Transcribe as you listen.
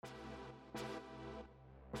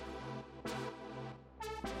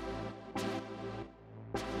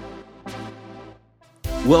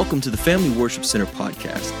Welcome to the Family Worship Center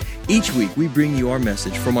podcast. Each week, we bring you our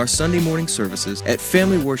message from our Sunday morning services at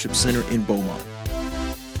Family Worship Center in Beaumont.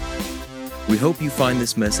 We hope you find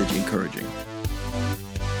this message encouraging.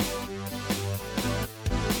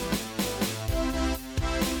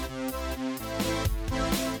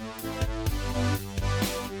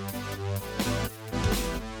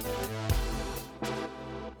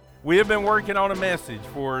 We have been working on a message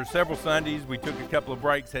for several Sundays. We took a couple of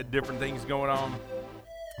breaks, had different things going on.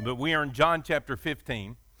 But we are in John chapter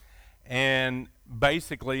 15. And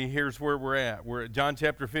basically, here's where we're at. We're at John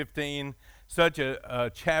chapter 15, such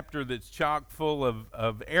a chapter that's chock full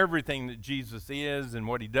of everything that Jesus is and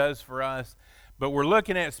what he does for us. But we're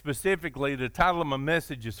looking at specifically, the title of my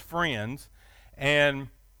message is Friends. And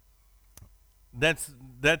that's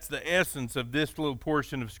the essence of this little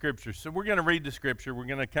portion of Scripture. So we're going to read the Scripture. We're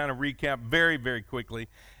going to kind of recap very, very quickly,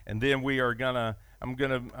 and then we are gonna. I'm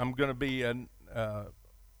gonna be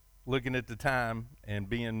looking at the time and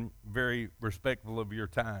being very respectful of your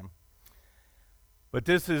time. But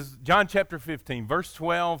this is John chapter 15, verse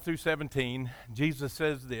 12 through 17. Jesus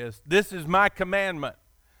says this: "This is my commandment,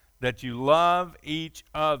 that you love each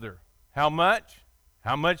other." How much?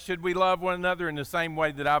 How much should we love one another? In the same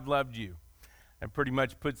way that I've loved you. And pretty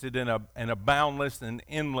much puts it in a boundless and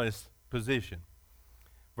endless position.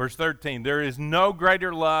 Verse 13, "There is no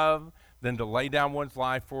greater love than to lay down one's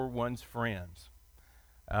life for one's friends."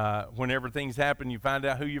 Whenever things happen, you find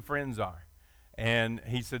out who your friends are. And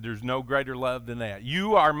he said, there's no greater love than that.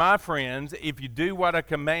 You are my friends if you do what I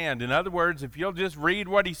command. In other words, if you'll just read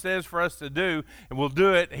what he says for us to do, and we'll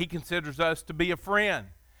do it, he considers us to be a friend.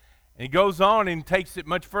 And he goes on and takes it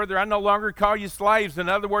much further. "I no longer call you slaves." In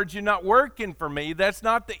other words, you're not working for me. That's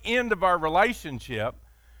not the end of our relationship.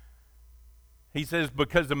 He says,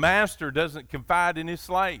 because the master doesn't confide in his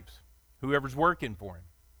slaves, whoever's working for him.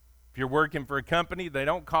 If you're working for a company, they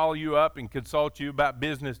don't call you up and consult you about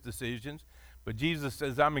business decisions. But Jesus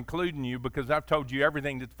says, I'm including you because I've told you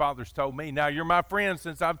everything that the Father's told me. Now you're my friend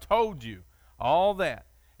since I've told you all that.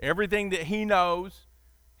 Everything that he knows,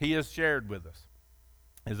 he has shared with us.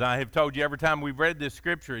 As I have told you, every time we've read this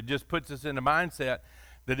scripture, it just puts us in a mindset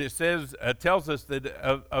that it says, tells us that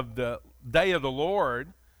of the day of the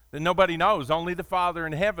Lord, that nobody knows, only the Father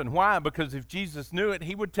in heaven. Why? Because if Jesus knew it,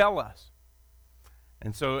 he would tell us.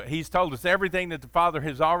 And so he's told us everything that the Father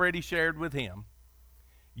has already shared with him.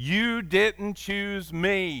 You didn't choose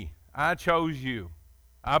me. I chose you.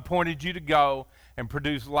 I appointed you to go and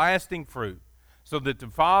produce lasting fruit, so that the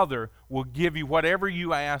Father will give you whatever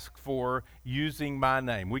you ask for using my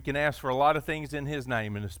name. We can ask for a lot of things in his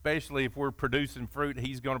name, and especially if we're producing fruit,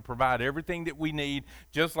 he's going to provide everything that we need,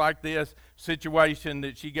 just like this situation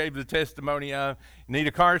that she gave the testimony of. Need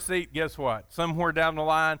a car seat? Guess what? Somewhere down the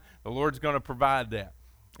line, the Lord's going to provide that.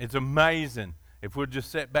 It's amazing. If we'll just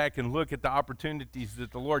sit back and look at the opportunities that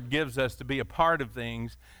the Lord gives us to be a part of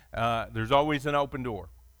things, there's always an open door.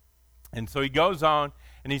 And so he goes on,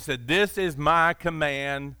 and he said, this is my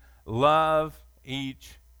command, love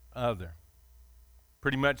each other.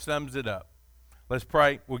 Pretty much sums it up. Let's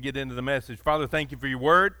pray. We'll get into the message. Father, thank you for your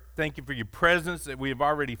word. Thank you for your presence that we have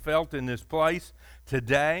already felt in this place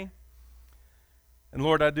today. And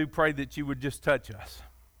Lord, I do pray that you would just touch us.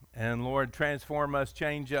 And Lord, transform us,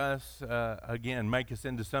 change us, again, make us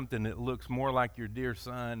into something that looks more like your dear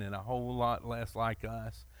Son and a whole lot less like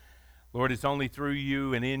us. Lord, it's only through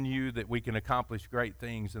you and in you that we can accomplish great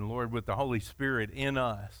things. And Lord, with the Holy Spirit in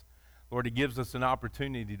us, Lord, it gives us an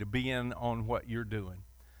opportunity to be in on what you're doing.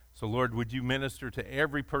 So Lord, would you minister to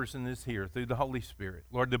every person that's here through the Holy Spirit?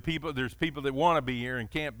 Lord, there's people that want to be here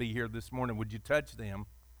and can't be here this morning. Would you touch them?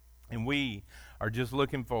 And we are just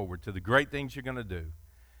looking forward to the great things you're going to do.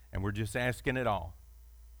 And we're just asking it all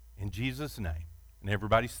in Jesus' name. And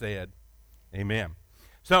everybody said, amen.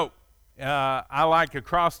 So, I like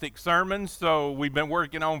acrostic sermons, so we've been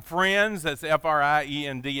working on Friends. That's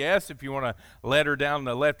Friends. If you want to letter down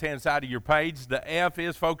the left-hand side of your page, the F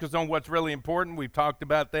is focus on what's really important. We've talked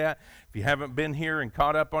about that. If you haven't been here and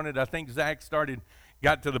caught up on it, I think Zach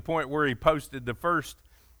got to the point where he posted the first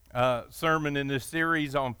sermon in this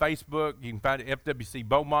series on Facebook. You can find it FWC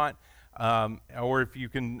Beaumont, or if you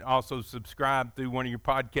can also subscribe through one of your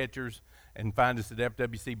podcatchers and find us at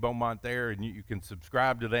FWC Beaumont there, and you can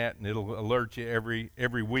subscribe to that, and it'll alert you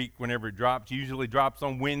every week whenever it drops. Usually drops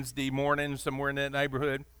on Wednesday morning, somewhere in that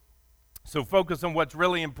neighborhood. So focus on what's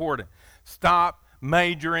really important. Stop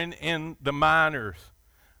majoring in the minors.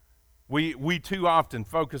 We too often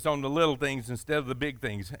focus on the little things instead of the big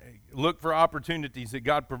things. Look for opportunities that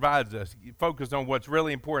God provides us. Focus on what's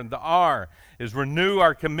really important. The R is renew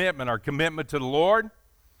our commitment to the Lord,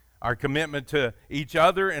 our commitment to each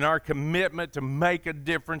other, and our commitment to make a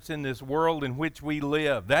difference in this world in which we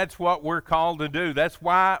live. That's what we're called to do. That's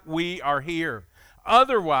why we are here.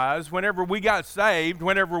 Otherwise, whenever we got saved,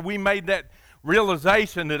 whenever we made that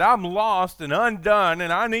realization that I'm lost and undone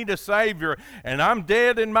and I need a Savior and I'm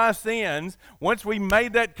dead in my sins, once we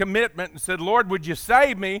made that commitment and said, Lord, would you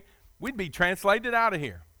save me, we'd be translated out of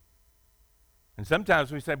here. And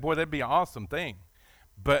sometimes we say, boy, that'd be an awesome thing.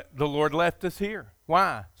 But the Lord left us here.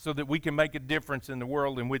 Why? So that we can make a difference in the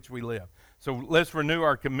world in which we live. So let's renew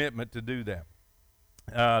our commitment to do that.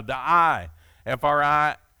 The I,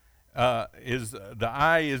 F-R-I, the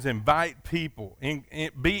I is invite people.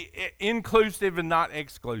 Be inclusive and not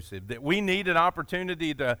exclusive. That we need an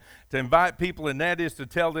opportunity to invite people, and that is to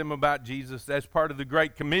tell them about Jesus. That's part of the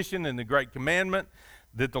Great Commission and the Great Commandment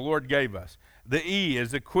that the Lord gave us. The E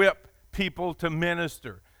is equip people to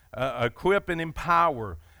minister. Equip and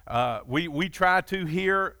empower. We try to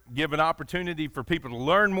here give an opportunity for people to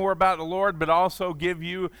learn more about the Lord, but also give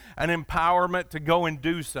you an empowerment to go and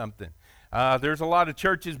do something. There's a lot of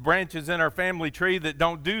churches, branches in our family tree that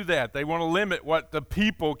don't do that. They want to limit what the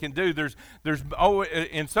people can do.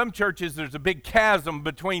 In some churches, there's a big chasm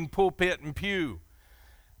between pulpit and pew.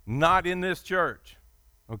 Not in this church,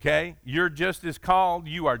 okay? You're just as called.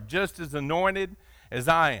 You are just as anointed as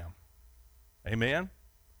I am. Amen?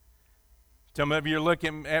 Some of you are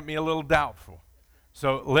looking at me a little doubtful.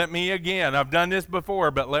 So let me again, I've done this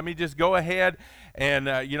before, but let me just go ahead and,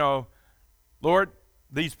 Lord,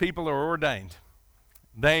 these people are ordained.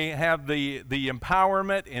 They have the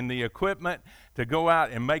empowerment and the equipment to go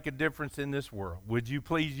out and make a difference in this world. Would you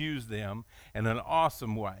please use them in an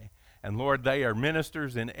awesome way? And Lord, they are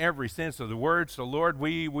ministers in every sense of the word. So Lord,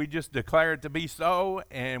 we just declare it to be so,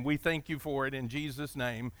 and we thank you for it in Jesus'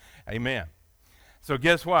 name. Amen. So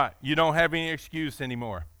guess what? You don't have any excuse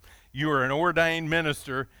anymore. You are an ordained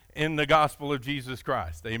minister in the gospel of Jesus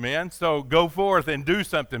Christ. Amen? So go forth and do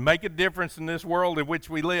something. Make a difference in this world in which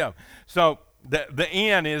we live. So the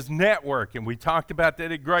N is network, and we talked about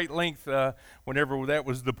that at great length whenever that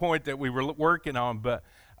was the point that we were working on. But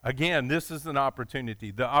again, this is an opportunity.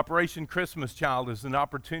 The Operation Christmas Child is an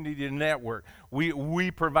opportunity to network.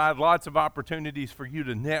 We provide lots of opportunities for you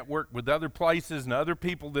to network with other places and other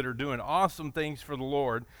people that are doing awesome things for the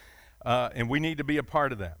Lord, and we need to be a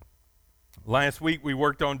part of that. Last week, we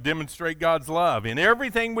worked on demonstrate God's love. In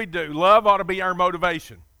everything we do, love ought to be our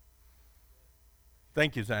motivation.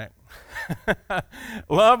 Thank you, Zach.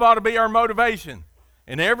 Love ought to be our motivation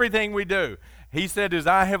in everything we do. He said, as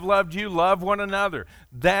I have loved you, love one another.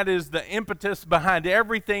 That is the impetus behind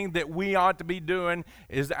everything that we ought to be doing,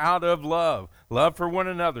 is out of love. Love for one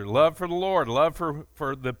another, love for the Lord, love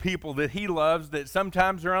for the people that he loves that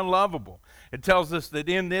sometimes are unlovable. It tells us that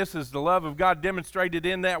in this is the love of God demonstrated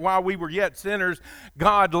in that while we were yet sinners,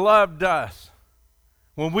 God loved us.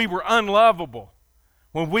 When we were unlovable,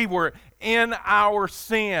 when we were in our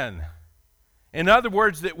sin. In other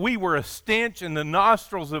words, that we were a stench in the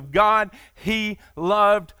nostrils of God. He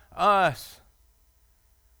loved us.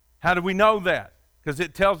 How do we know that? Because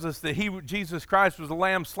it tells us that Jesus Christ was the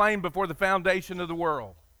Lamb slain before the foundation of the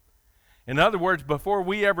world. In other words, before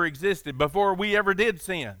we ever existed, before we ever did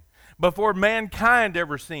sin, before mankind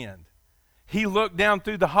ever sinned, he looked down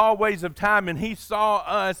through the hallways of time and he saw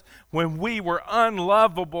us when we were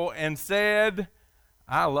unlovable and said,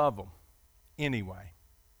 I love them anyway.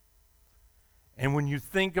 And when you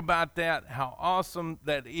think about that, how awesome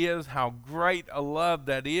that is, how great a love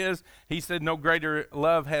that is, he said no greater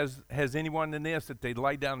love has anyone than this, that they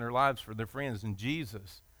lay down their lives for their friends. And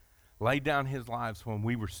Jesus laid down his lives when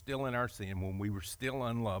we were still in our sin, when we were still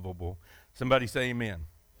unlovable. Somebody say amen.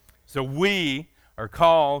 So we are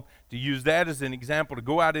called to use that as an example to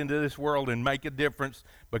go out into this world and make a difference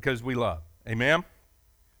because we love. Amen?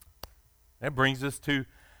 That brings us to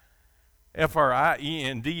Friends.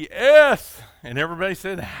 And everybody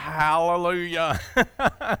said, hallelujah.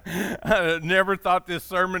 I never thought this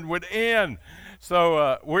sermon would end.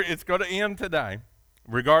 So it's going to end today,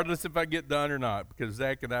 regardless if I get done or not, because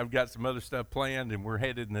Zach and I have got some other stuff planned and we're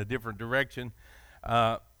headed in a different direction.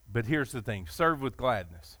 But here's the thing, serve with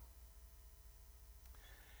gladness.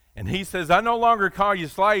 And he says, I no longer call you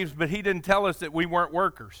slaves, but he didn't tell us that we weren't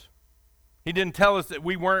workers. He didn't tell us that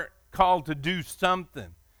we weren't called to do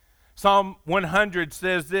something. Psalm 100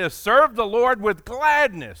 says this, serve the Lord with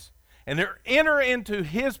gladness and enter into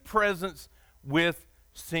his presence with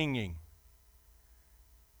singing.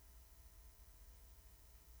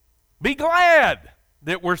 Be glad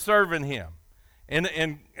that we're serving him.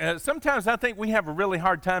 And sometimes I think we have a really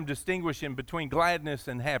hard time distinguishing between gladness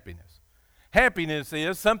and happiness. Happiness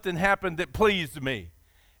is something happened that pleased me.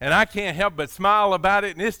 And I can't help but smile about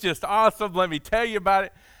it, and it's just awesome. Let me tell you about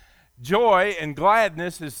it. Joy and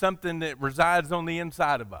gladness is something that resides on the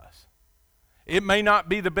inside of us. It may not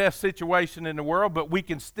be the best situation in the world, but we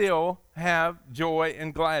can still have joy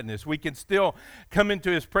and gladness. We can still come into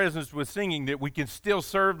his presence with singing, that we can still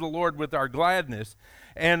serve the Lord with our gladness.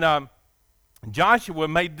 And Joshua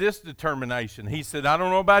made this determination. He said, I don't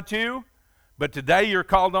know about you, but today you're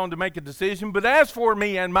called on to make a decision. But as for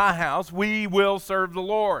me and my house, we will serve the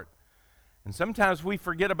Lord. And sometimes we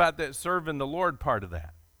forget about that serving the Lord part of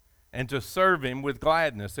that, and to serve him with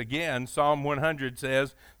gladness. Again, Psalm 100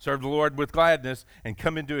 says, serve the Lord with gladness and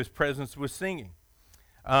come into his presence with singing.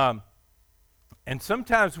 And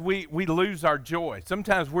sometimes we lose our joy.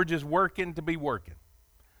 Sometimes we're just working to be working.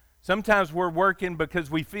 Sometimes we're working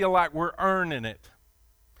because we feel like we're earning it.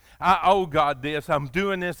 I owe God this. I'm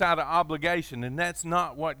doing this out of obligation. And that's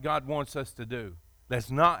not what God wants us to do.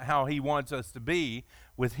 That's not how he wants us to be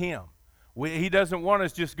with him. He doesn't want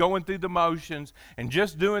us just going through the motions and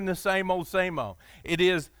just doing the same old, same old. It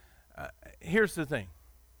is, here's the thing.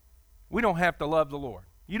 We don't have to love the Lord.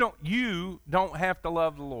 You don't have to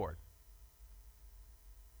love the Lord.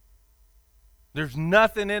 There's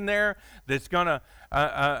nothing in there that's going to,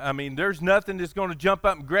 there's nothing that's going to jump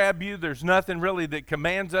up and grab you. There's nothing really that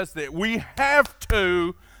commands us that we have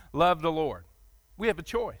to love the Lord. We have a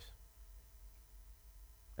choice.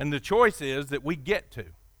 And the choice is that we get to.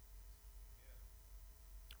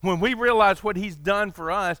 When we realize what he's done for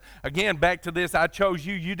us, again, back to this, I chose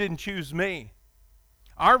you, you didn't choose me.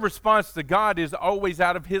 Our response to God is always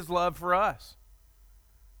out of his love for us.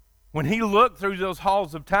 When he looked through those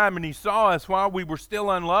halls of time and he saw us while we were still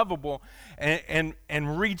unlovable and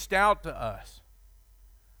reached out to us,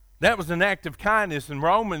 that was an act of kindness. In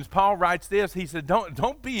Romans, Paul writes this. He said,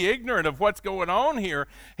 don't be ignorant of what's going on here.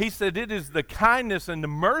 He said, it is the kindness and the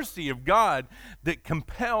mercy of God that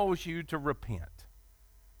compels you to repent.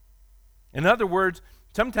 In other words,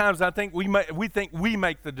 sometimes I think we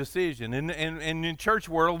make the decision. And in church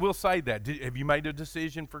world, we'll say that. Have you made a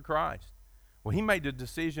decision for Christ? Well, he made a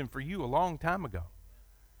decision for you a long time ago.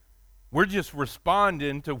 We're just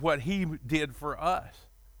responding to what he did for us.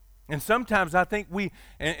 And sometimes I think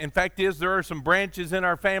in fact there are some branches in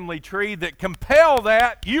our family tree that compel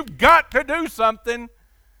that. You've got to do something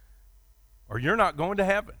or you're not going to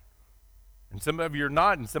heaven. And some of you are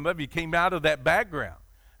not, and some of you came out of that background.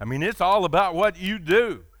 I mean, it's all about what you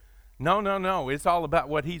do. No. It's all about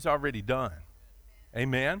what he's already done.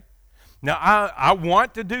 Amen? Now, I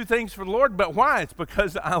want to do things for the Lord, but why? It's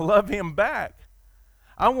because I love him back.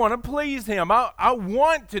 I want to please him. I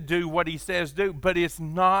want to do what he says do, but it's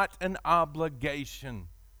not an obligation.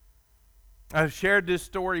 I've shared this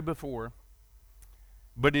story before,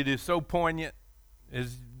 but it is so poignant.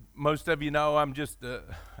 As most of you know, I'm just an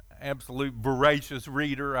absolute voracious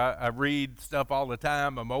reader. I read stuff all the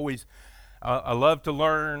time. I love to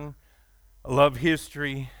learn. I love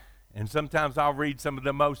history. And sometimes I'll read some of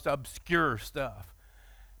the most obscure stuff.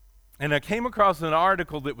 And I came across an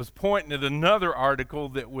article that was pointing at another article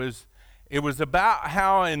it was about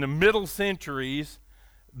how in the middle centuries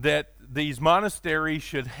that these monasteries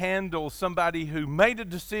should handle somebody who made a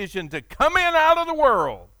decision to come in out of the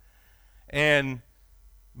world and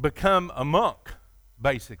become a monk,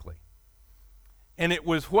 basically. And it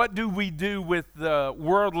was, what do we do with the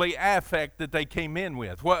worldly affect that they came in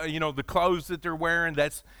with? What, the clothes that they're wearing,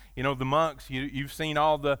 that's, the monks. You've seen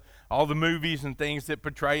all the movies and things that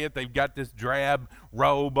portray it. They've got this drab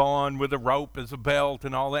robe on with a rope as a belt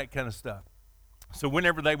and all that kind of stuff. So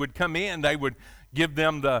whenever they would come in, they would give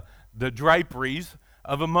them the draperies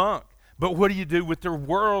of a monk. But what do you do with their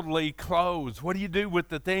worldly clothes? What do you do with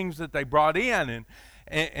the things that they brought in?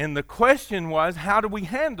 And the question was, how do we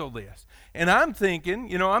handle this? And I'm thinking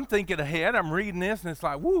ahead. I'm reading this, and it's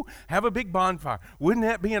like, woo, have a big bonfire. Wouldn't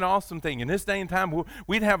that be an awesome thing? In this day and time,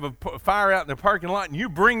 we'd have a fire out in the parking lot, and you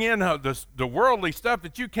bring in the worldly stuff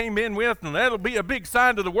that you came in with, and that'll be a big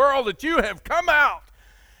sign to the world that you have come out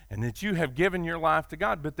and that you have given your life to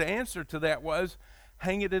God. But the answer to that was,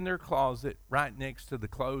 hang it in their closet right next to the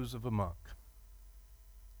clothes of a monk.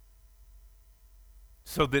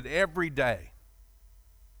 So that every day,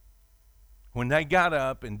 when they got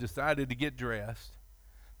up and decided to get dressed,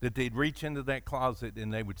 that they'd reach into that closet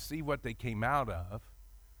and they would see what they came out of,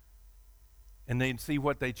 and they'd see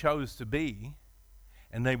what they chose to be,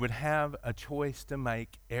 and they would have a choice to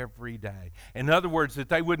make every day. In other words, that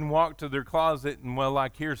they wouldn't walk to their closet and,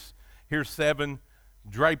 here's 7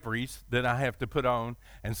 draperies that I have to put on,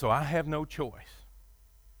 and so I have no choice.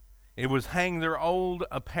 It was hang their old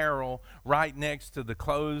apparel right next to the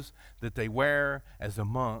clothes that they wear as a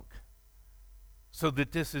monk, so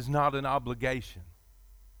that this is not an obligation.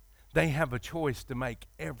 they have a choice to make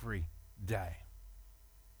every day.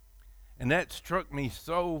 And that struck me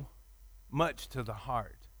so much to the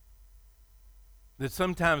heart that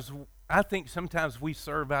I think sometimes we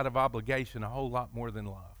serve out of obligation a whole lot more than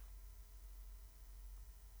love.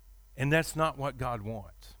 And that's not what God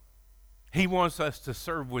wants. He wants us to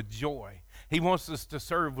serve with joy. He wants us to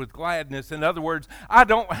serve with gladness. In other words, I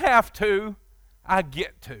don't have to, I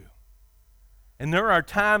get to. And there are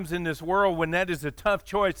times in this world when that is a tough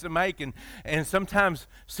choice to make, and sometimes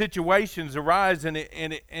situations arise, and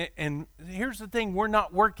here's the thing, we're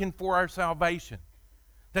not working for our salvation.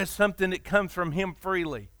 That's something that comes from Him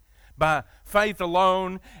freely, by faith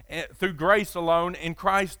alone, through grace alone, in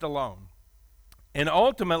Christ alone. And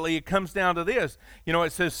ultimately, it comes down to this.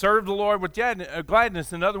 It says, serve the Lord with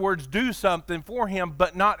gladness. In other words, do something for Him,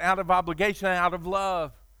 but not out of obligation, out of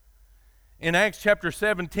love. In Acts chapter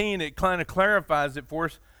 17, it kind of clarifies it for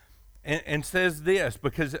us and says this,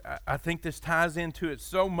 because I think this ties into it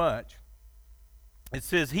so much. It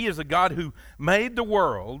says, He is a God who made the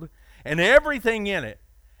world and everything in it.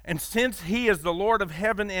 And since He is the Lord of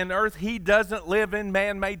heaven and earth, He doesn't live in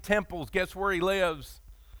man-made temples. Guess where He lives?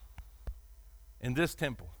 In this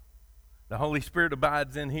temple. The Holy Spirit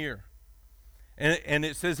abides in here. And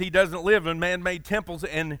it says He doesn't live in man-made temples,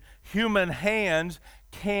 and human hands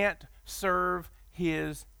can't serve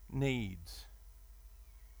His needs.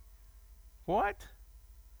 What?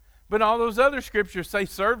 But all those other scriptures say,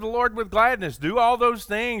 serve the Lord with gladness. Do all those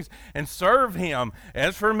things and serve Him.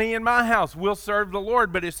 As for me and my house, we'll serve the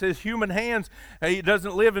Lord. But it says human hands, He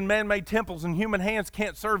doesn't live in man-made temples, and human hands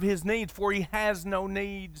can't serve His needs, for He has no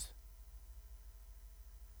needs.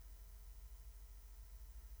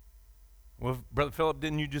 Well, Brother Philip,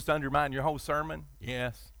 didn't you just undermine your whole sermon?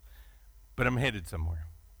 Yes, but I'm headed somewhere.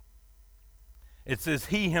 It says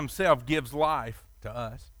He Himself gives life to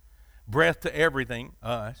us, breath to everything,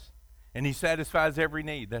 us, and He satisfies every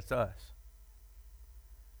need, that's us.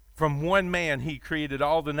 From one man He created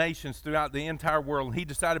all the nations throughout the entire world, and He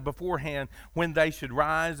decided beforehand when they should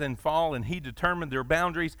rise and fall, and He determined their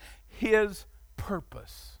boundaries, His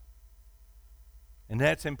purpose. And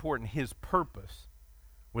that's important. His purpose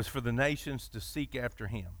was for the nations to seek after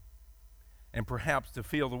Him, and perhaps to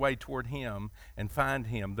feel the way toward Him and find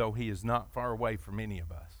Him, though He is not far away from any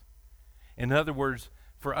of us. In other words,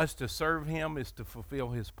 for us to serve Him is to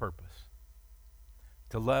fulfill His purpose.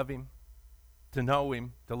 To love Him, to know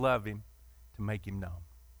Him, to love Him, to make Him known.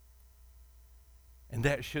 And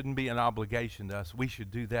that shouldn't be an obligation to us. We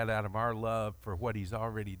should do that out of our love for what He's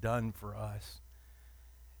already done for us.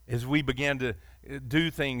 As we begin to do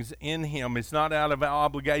things in Him, it's not out of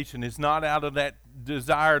obligation. It's not out of that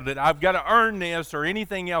desire that I've got to earn this or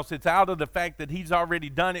anything else. It's out of the fact that He's already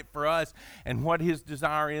done it for us. And what His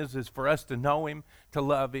desire is for us to know Him, to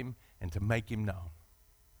love Him, and to make Him known.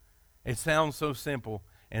 It sounds so simple,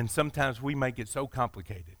 and sometimes we make it so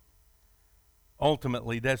complicated.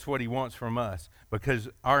 Ultimately, that's what He wants from us, because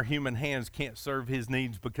our human hands can't serve His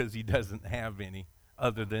needs because He doesn't have any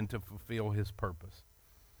other than to fulfill His purpose.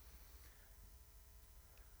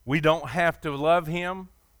 We don't have to love Him,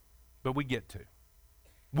 but we get to.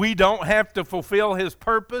 We don't have to fulfill His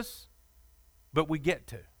purpose, but we get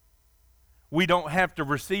to. We don't have to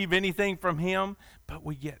receive anything from Him, but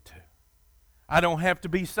we get to. I don't have to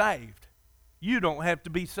be saved. You don't have to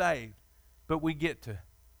be saved, but we get to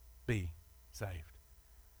be saved.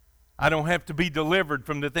 I don't have to be delivered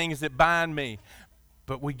from the things that bind me,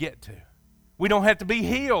 but we get to. We don't have to be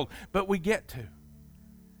healed, but we get to.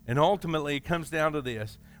 And ultimately, it comes down to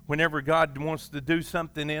this. Whenever God wants to do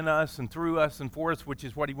something in us and through us and for us, which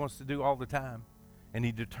is what He wants to do all the time, and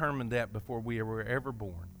He determined that before we were ever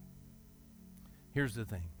born. Here's the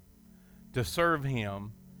thing. To serve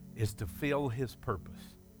Him is to fill His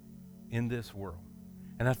purpose in this world.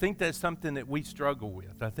 And I think that's something that we struggle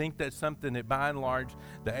with. I think that's something that by and large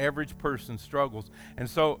the average person struggles. And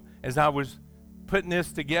so as I was putting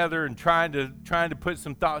this together and trying to put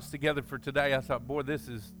some thoughts together for today, I thought, boy, this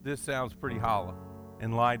sounds pretty hollow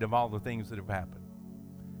in light of all the things that have happened.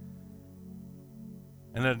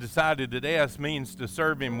 And I decided that S means to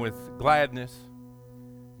serve Him with gladness,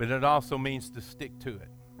 but it also means to stick to it.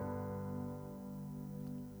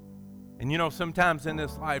 And sometimes in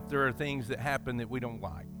this life there are things that happen that we don't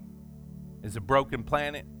like. It's a broken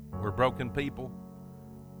planet, we're broken people,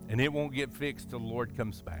 and it won't get fixed till the Lord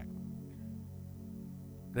comes back.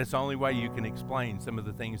 That's the only way you can explain some of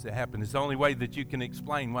the things that happen. It's the only way that you can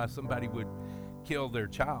explain why somebody would kill their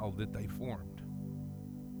child that they formed.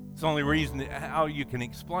 It's the only reason how you can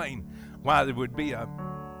explain why there would be a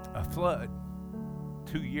flood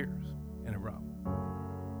 2 years in a row.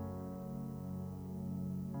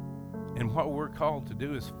 And what we're called to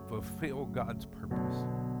do is fulfill God's purpose.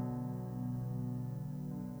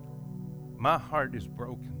 My heart is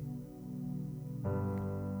broken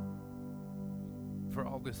for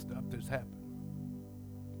all this stuff that's happened.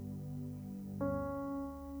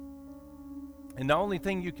 And the only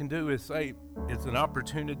thing you can do is say it's an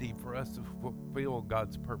opportunity for us to fulfill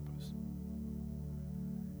God's purpose.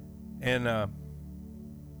 And,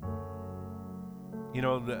 you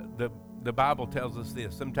know, the Bible tells us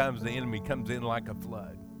this. Sometimes the enemy comes in like a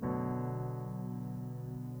flood.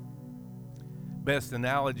 Best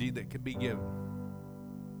analogy that could be given.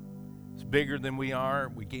 It's bigger than we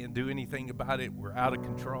are. We can't do anything about it. We're out of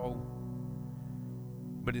control.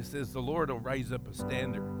 But it says the Lord will raise up a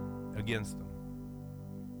standard against them.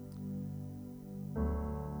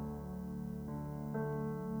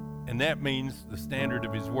 And that means the standard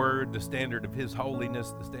of his word, the standard of his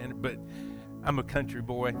holiness, the standard. But I'm a country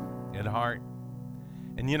boy at heart.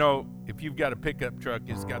 And you know, if you've got a pickup truck,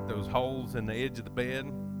 it's got those holes in the edge of the bed.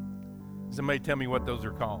 Somebody tell me what those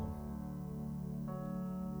are called.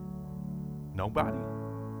 Nobody?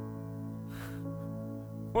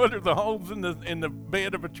 What are the holes in the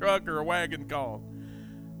bed of a truck or a wagon called?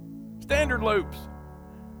 Standard loops.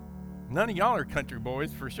 None of y'all are country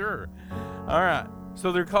boys for sure. All right.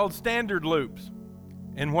 So they're called standard loops.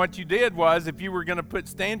 And what you did was, if you were going to put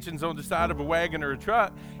stanchions on the side of a wagon or a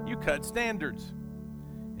truck, you cut standards.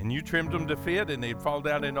 And you trimmed them to fit, and they'd fall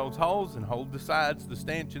down in those holes and hold the sides, the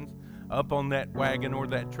stanchions, up on that wagon or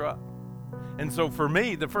that truck. And so for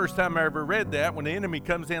me, the first time I ever read that, when the enemy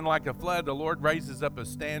comes in like a flood, the Lord raises up a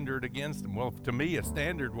standard against him. Well, to me, a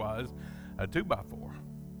standard was a 2x4.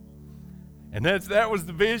 And that was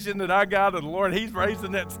the vision that I got of the Lord. He's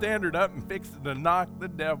raising that standard up and fixing to knock the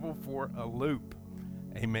devil for a loop.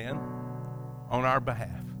 Amen. On our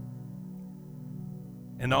behalf.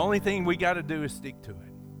 And the only thing we got to do is stick to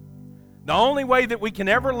it. The only way that we can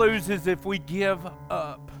ever lose is if we give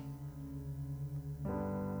up.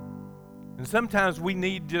 And sometimes we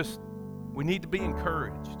need to be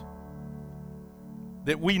encouraged.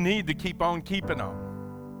 That we need to keep on keeping on.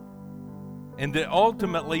 And that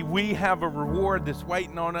ultimately we have a reward that's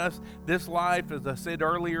waiting on us. This life, as I said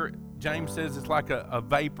earlier, James says it's like a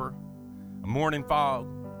vapor, a morning fog.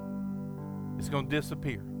 It's going to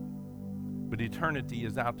disappear. But eternity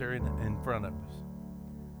is out there in front of us.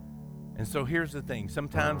 And so here's the thing.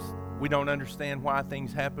 Sometimes we don't understand why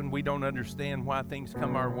things happen. We don't understand why things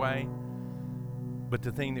come our way. But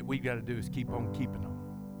the thing that we've got to do is keep on keeping on.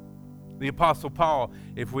 The Apostle Paul,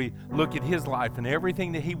 if we look at his life and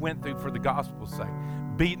everything that he went through for the gospel's sake,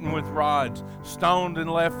 beaten with rods, stoned and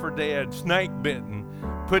left for dead, snake bitten,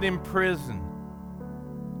 put in prison.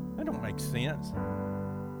 That don't make sense.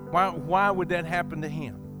 Why would that happen to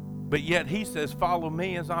him? But yet he says, follow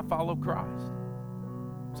me as I follow Christ.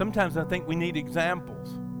 Sometimes I think we need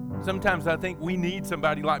examples. Sometimes I think we need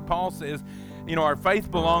somebody like Paul says, you know, our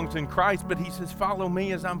faith belongs in Christ, but he says, follow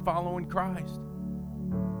me as I'm following Christ.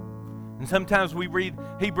 And sometimes we read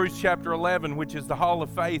Hebrews chapter 11, which is the hall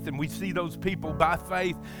of faith, and we see those people by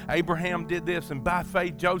faith. Abraham did this, and by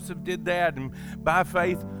faith Joseph did that, and by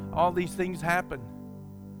faith all these things happened.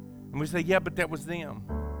 And we say, yeah, but that was them.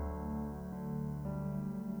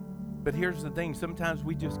 But here's the thing. Sometimes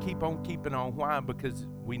we just keep on keeping on. Why? Because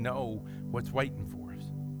we know what's waiting for us.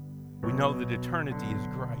 We know that eternity is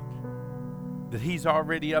great. That he's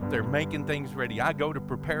already up there making things ready. I go to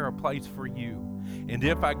prepare a place for you. And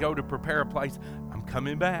if I go to prepare a place, I'm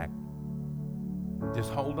coming back. Just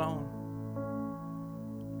hold on.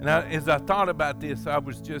 And as I thought about this, I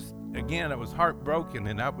was heartbroken,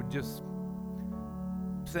 and I would just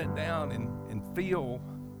sit down and feel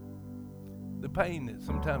the pain that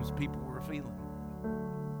sometimes people were feeling.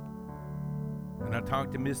 And I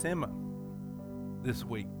talked to Miss Emma this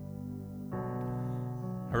week.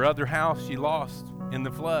 Her other house she lost in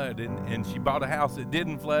the flood, and she bought a house that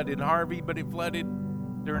didn't flood in Harvey, but it flooded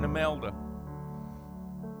during Imelda.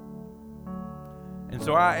 And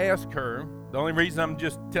so I asked her, the only reason I'm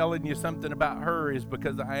just telling you something about her is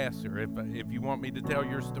because I asked her, if you want me to tell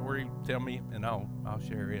your story, tell me, and I'll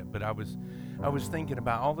share it. But I was thinking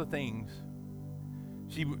about all the things.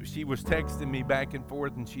 She was texting me back and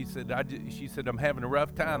forth, and she said, I'm having a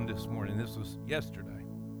rough time this morning. This was yesterday.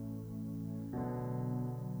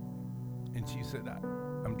 And she said,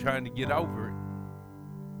 I'm trying to get over it.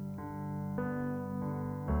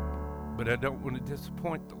 But I don't want to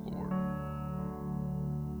disappoint the Lord.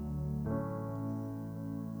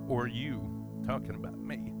 Or you, talking about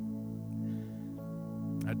me.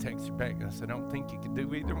 I texted her back and I said, I don't think you can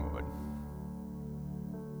do either one.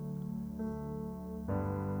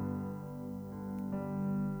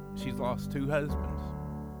 She's lost 2 husbands.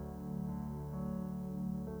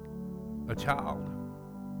 a child.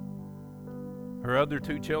 Her other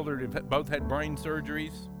two children have both had brain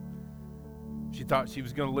surgeries. She thought she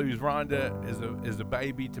was going to lose Rhonda as a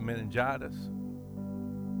baby to meningitis.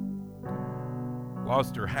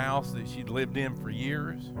 Lost her house that she'd lived in for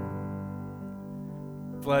years.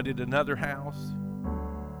 Flooded another house.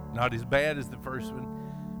 Not as bad as the first one.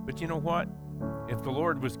 But you know what? If the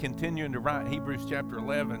Lord was continuing to write Hebrews chapter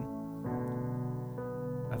 11,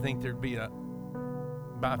 I think there'd be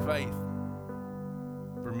by faith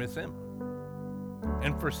for Miss Emma.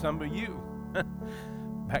 And for some of you,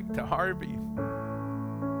 back to Harvey,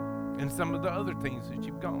 and some of the other things that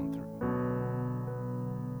you've gone through.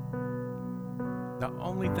 The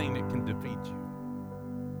only thing that can defeat you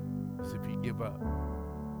is if you give up.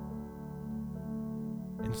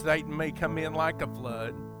 And Satan may come in like a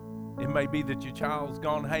flood. It may be that your child's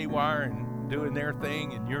gone haywire and doing their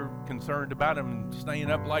thing, and you're concerned about them and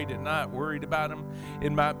staying up late at night, worried about them.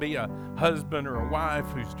 It might be a husband or a wife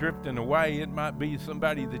who's drifting away. It might be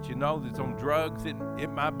somebody that you know that's on drugs. It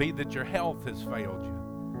might be that your health has failed you.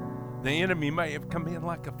 The enemy may have come in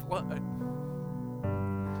like a flood.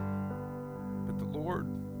 But the Lord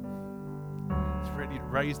is ready to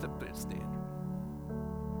raise up that standard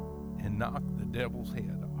and knock the devil's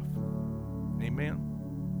head off. Amen.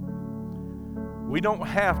 We don't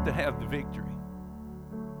have to have the victory.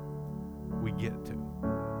 We get to.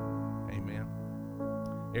 Amen.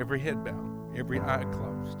 Every head bowed, every eye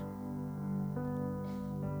closed.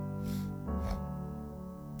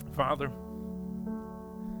 Father,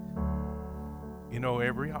 you know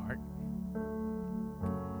every heart.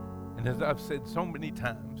 And as I've said so many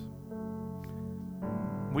times,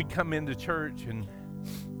 we come into church and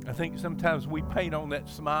I think sometimes we paint on that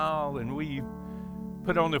smile and we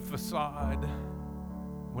put on the facade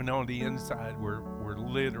when on the inside we're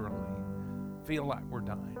literally feel like we're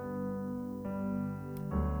dying.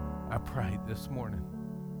 I prayed this morning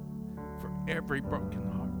for every broken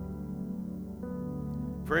heart,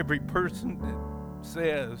 for every person that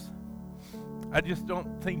says, I just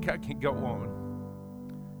don't think I can go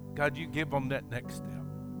on. God, you give them that next step.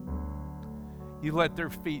 You let their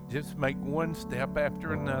feet just make one step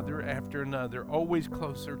after another, always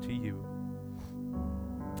closer to you.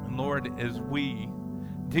 And Lord, as we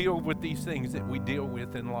deal with these things that we deal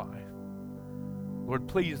with in life, Lord,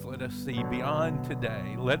 please let us see beyond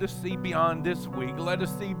today. Let us see beyond this week. Let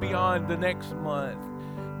us see beyond the next month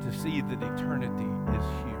to see that eternity is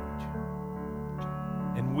huge.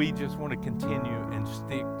 And we just want to continue and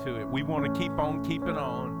stick to it. We want to keep on keeping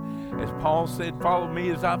on. As Paul said, follow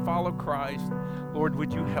me as I follow Christ. Lord,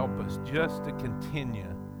 would you help us just to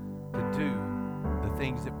continue to do the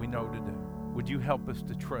things that we know to do? Would you help us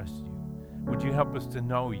to trust you? Would you help us to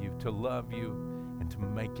know you, to love you, and to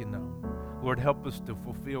make you known? Lord, help us to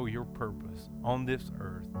fulfill your purpose on this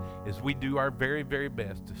earth as we do our very, very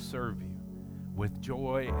best to serve you with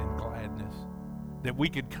joy and gladness. That we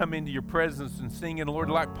could come into your presence and sing. And Lord,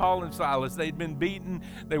 like Paul and Silas, they'd been beaten.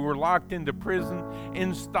 They were locked into prison,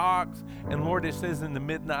 in stocks. And Lord, it says in the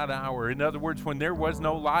midnight hour. In other words, when there was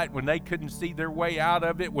no light, when they couldn't see their way out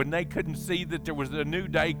of it, when they couldn't see that there was a new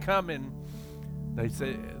day coming, they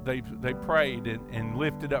said they prayed and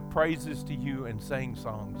lifted up praises to you and sang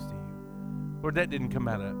songs to you. Lord, that didn't come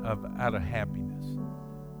out of happiness.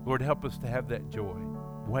 Lord, help us to have that joy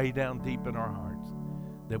way down deep in our hearts,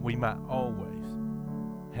 that we might always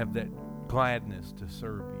have that gladness to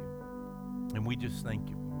serve you. And we just thank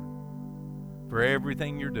you, Lord, for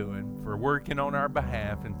everything you're doing, for working on our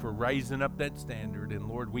behalf, and for raising up that standard. And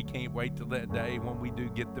Lord, we can't wait till that day when we do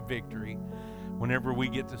get the victory, whenever we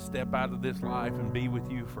get to step out of this life and be with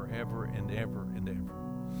you forever and ever and ever.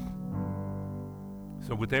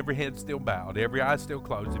 So with every head still bowed, every eye still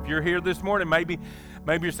closed, if you're here this morning, maybe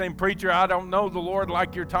you're saying, preacher, I don't know the Lord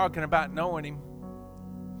like you're talking about knowing him,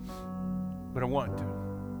 but I want to.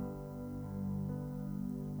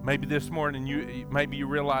 Maybe this morning you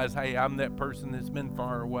realize, hey, I'm that person that's been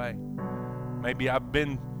far away. Maybe I've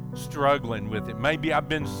been struggling with it. Maybe I've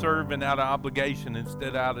been serving out of obligation instead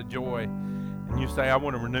of out of joy. And you say, I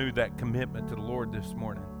want to renew that commitment to the Lord this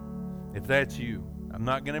morning. If that's you, I'm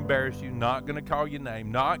not going to embarrass you, not going to call your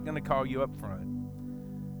name, not going to call you up front.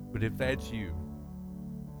 But if that's you,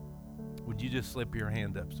 would you just slip your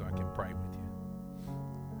hand up so I can pray with you?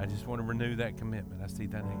 I just want to renew that commitment. I see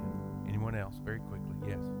that hand. Anyone else? Very quickly.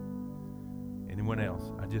 Yes. Anyone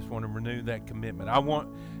else? I just want to renew that commitment. I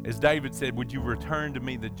want, as David said, would you return to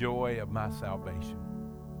me the joy of my salvation?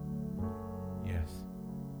 Yes.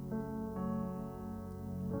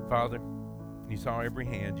 Father, you saw every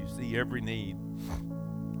hand. You see every need.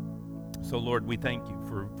 So, Lord, we thank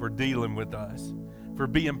you for dealing with us, for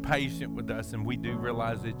being patient with us. And we do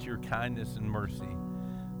realize it's your kindness and mercy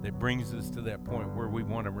that brings us to that point where we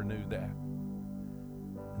want to renew that.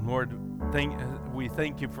 And Lord, we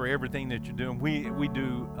thank you for everything that you're doing. We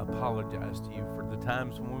do apologize to you for the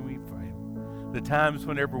times when we fail, the times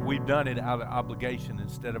whenever we've done it out of obligation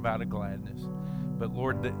instead of out of gladness. But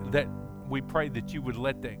Lord, that we pray that you would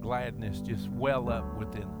let that gladness just well up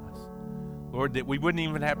within us. Lord, that we wouldn't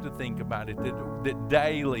even have to think about it, that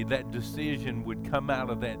daily that decision would come out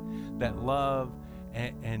of that love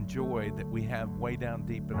and joy that we have way down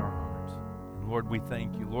deep in our hearts. And Lord, we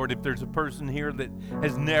thank you. Lord, if there's a person here that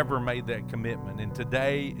has never made that commitment, and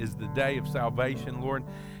today is the day of salvation, Lord,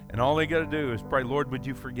 and all they got to do is pray, Lord, would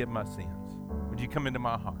you forgive my sins? Would you come into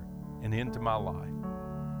my heart and into my life?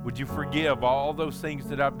 Would you forgive all those things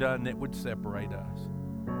that I've done that would separate us?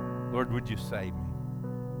 Lord, would you save me?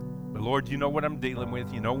 But Lord, you know what I'm dealing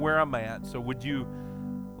with. You know where I'm at. So would you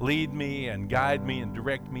lead me and guide me and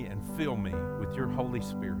direct me and fill me with your Holy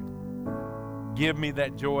Spirit? Give me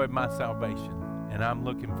that joy of my salvation, and I'm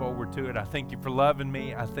looking forward to it. I thank you for loving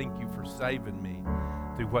me. I thank you for saving me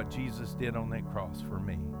through what Jesus did on that cross for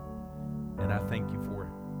me. And I thank you for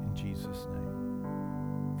it in Jesus'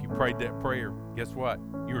 name. If you prayed that prayer, guess what?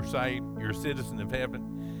 You're saved. You're a citizen of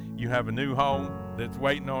heaven. You have a new home that's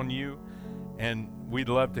waiting on you, and we'd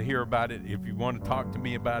love to hear about it. If you want to talk to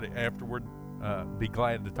me about it afterward, be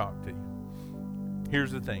glad to talk to you.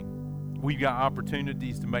 Here's the thing. We've got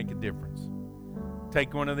opportunities to make a difference.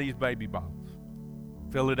 Take one of these baby bottles.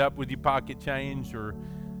 Fill it up with your pocket change, or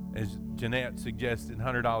as Jeanette suggested,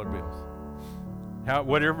 $100 bills.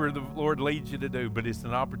 Whatever the Lord leads you to do, but it's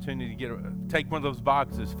an opportunity to take one of those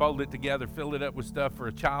boxes, fold it together, fill it up with stuff for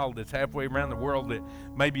a child that's halfway around the world that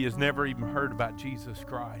maybe has never even heard about Jesus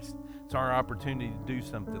Christ. It's our opportunity to do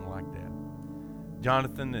something like that.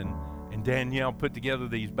 Jonathan and Danielle put together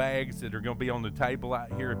these bags that are going to be on the table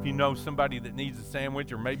out here. If you know somebody that needs a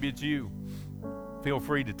sandwich, or maybe it's you, feel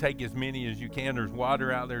free to take as many as you can. There's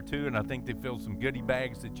water out there too, and I think they filled some goodie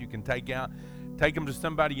bags that you can take out. Take them to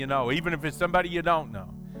somebody you know, even if it's somebody you don't know.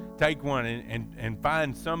 Take one and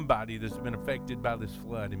find somebody that's been affected by this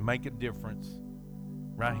flood and make a difference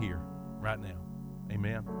right here, right now.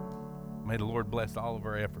 Amen. May the Lord bless all of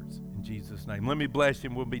our efforts in Jesus' name. Let me bless you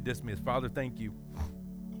and we'll be dismissed. Father, thank you.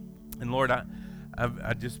 And Lord,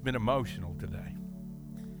 I've just been emotional today.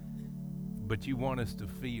 But you want us to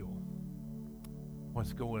feel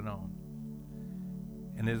what's going on.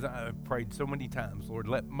 And as I've prayed so many times, Lord,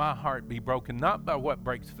 let my heart be broken, not by what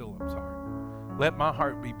breaks Philip's heart. Let my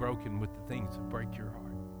heart be broken with the things that break your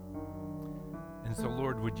heart. And so,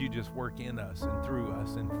 Lord, would you just work in us and through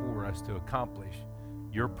us and for us to accomplish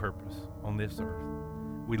your purpose on this earth.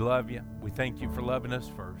 We love you. We thank you for loving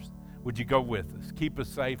us first. Would you go with us, keep us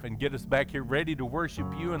safe, and get us back here ready to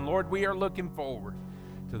worship you. And, Lord, we are looking forward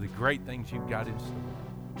to the great things you've got in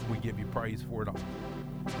store. We give you praise for it all.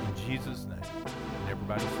 In Jesus' name. And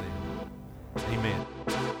everybody said, amen.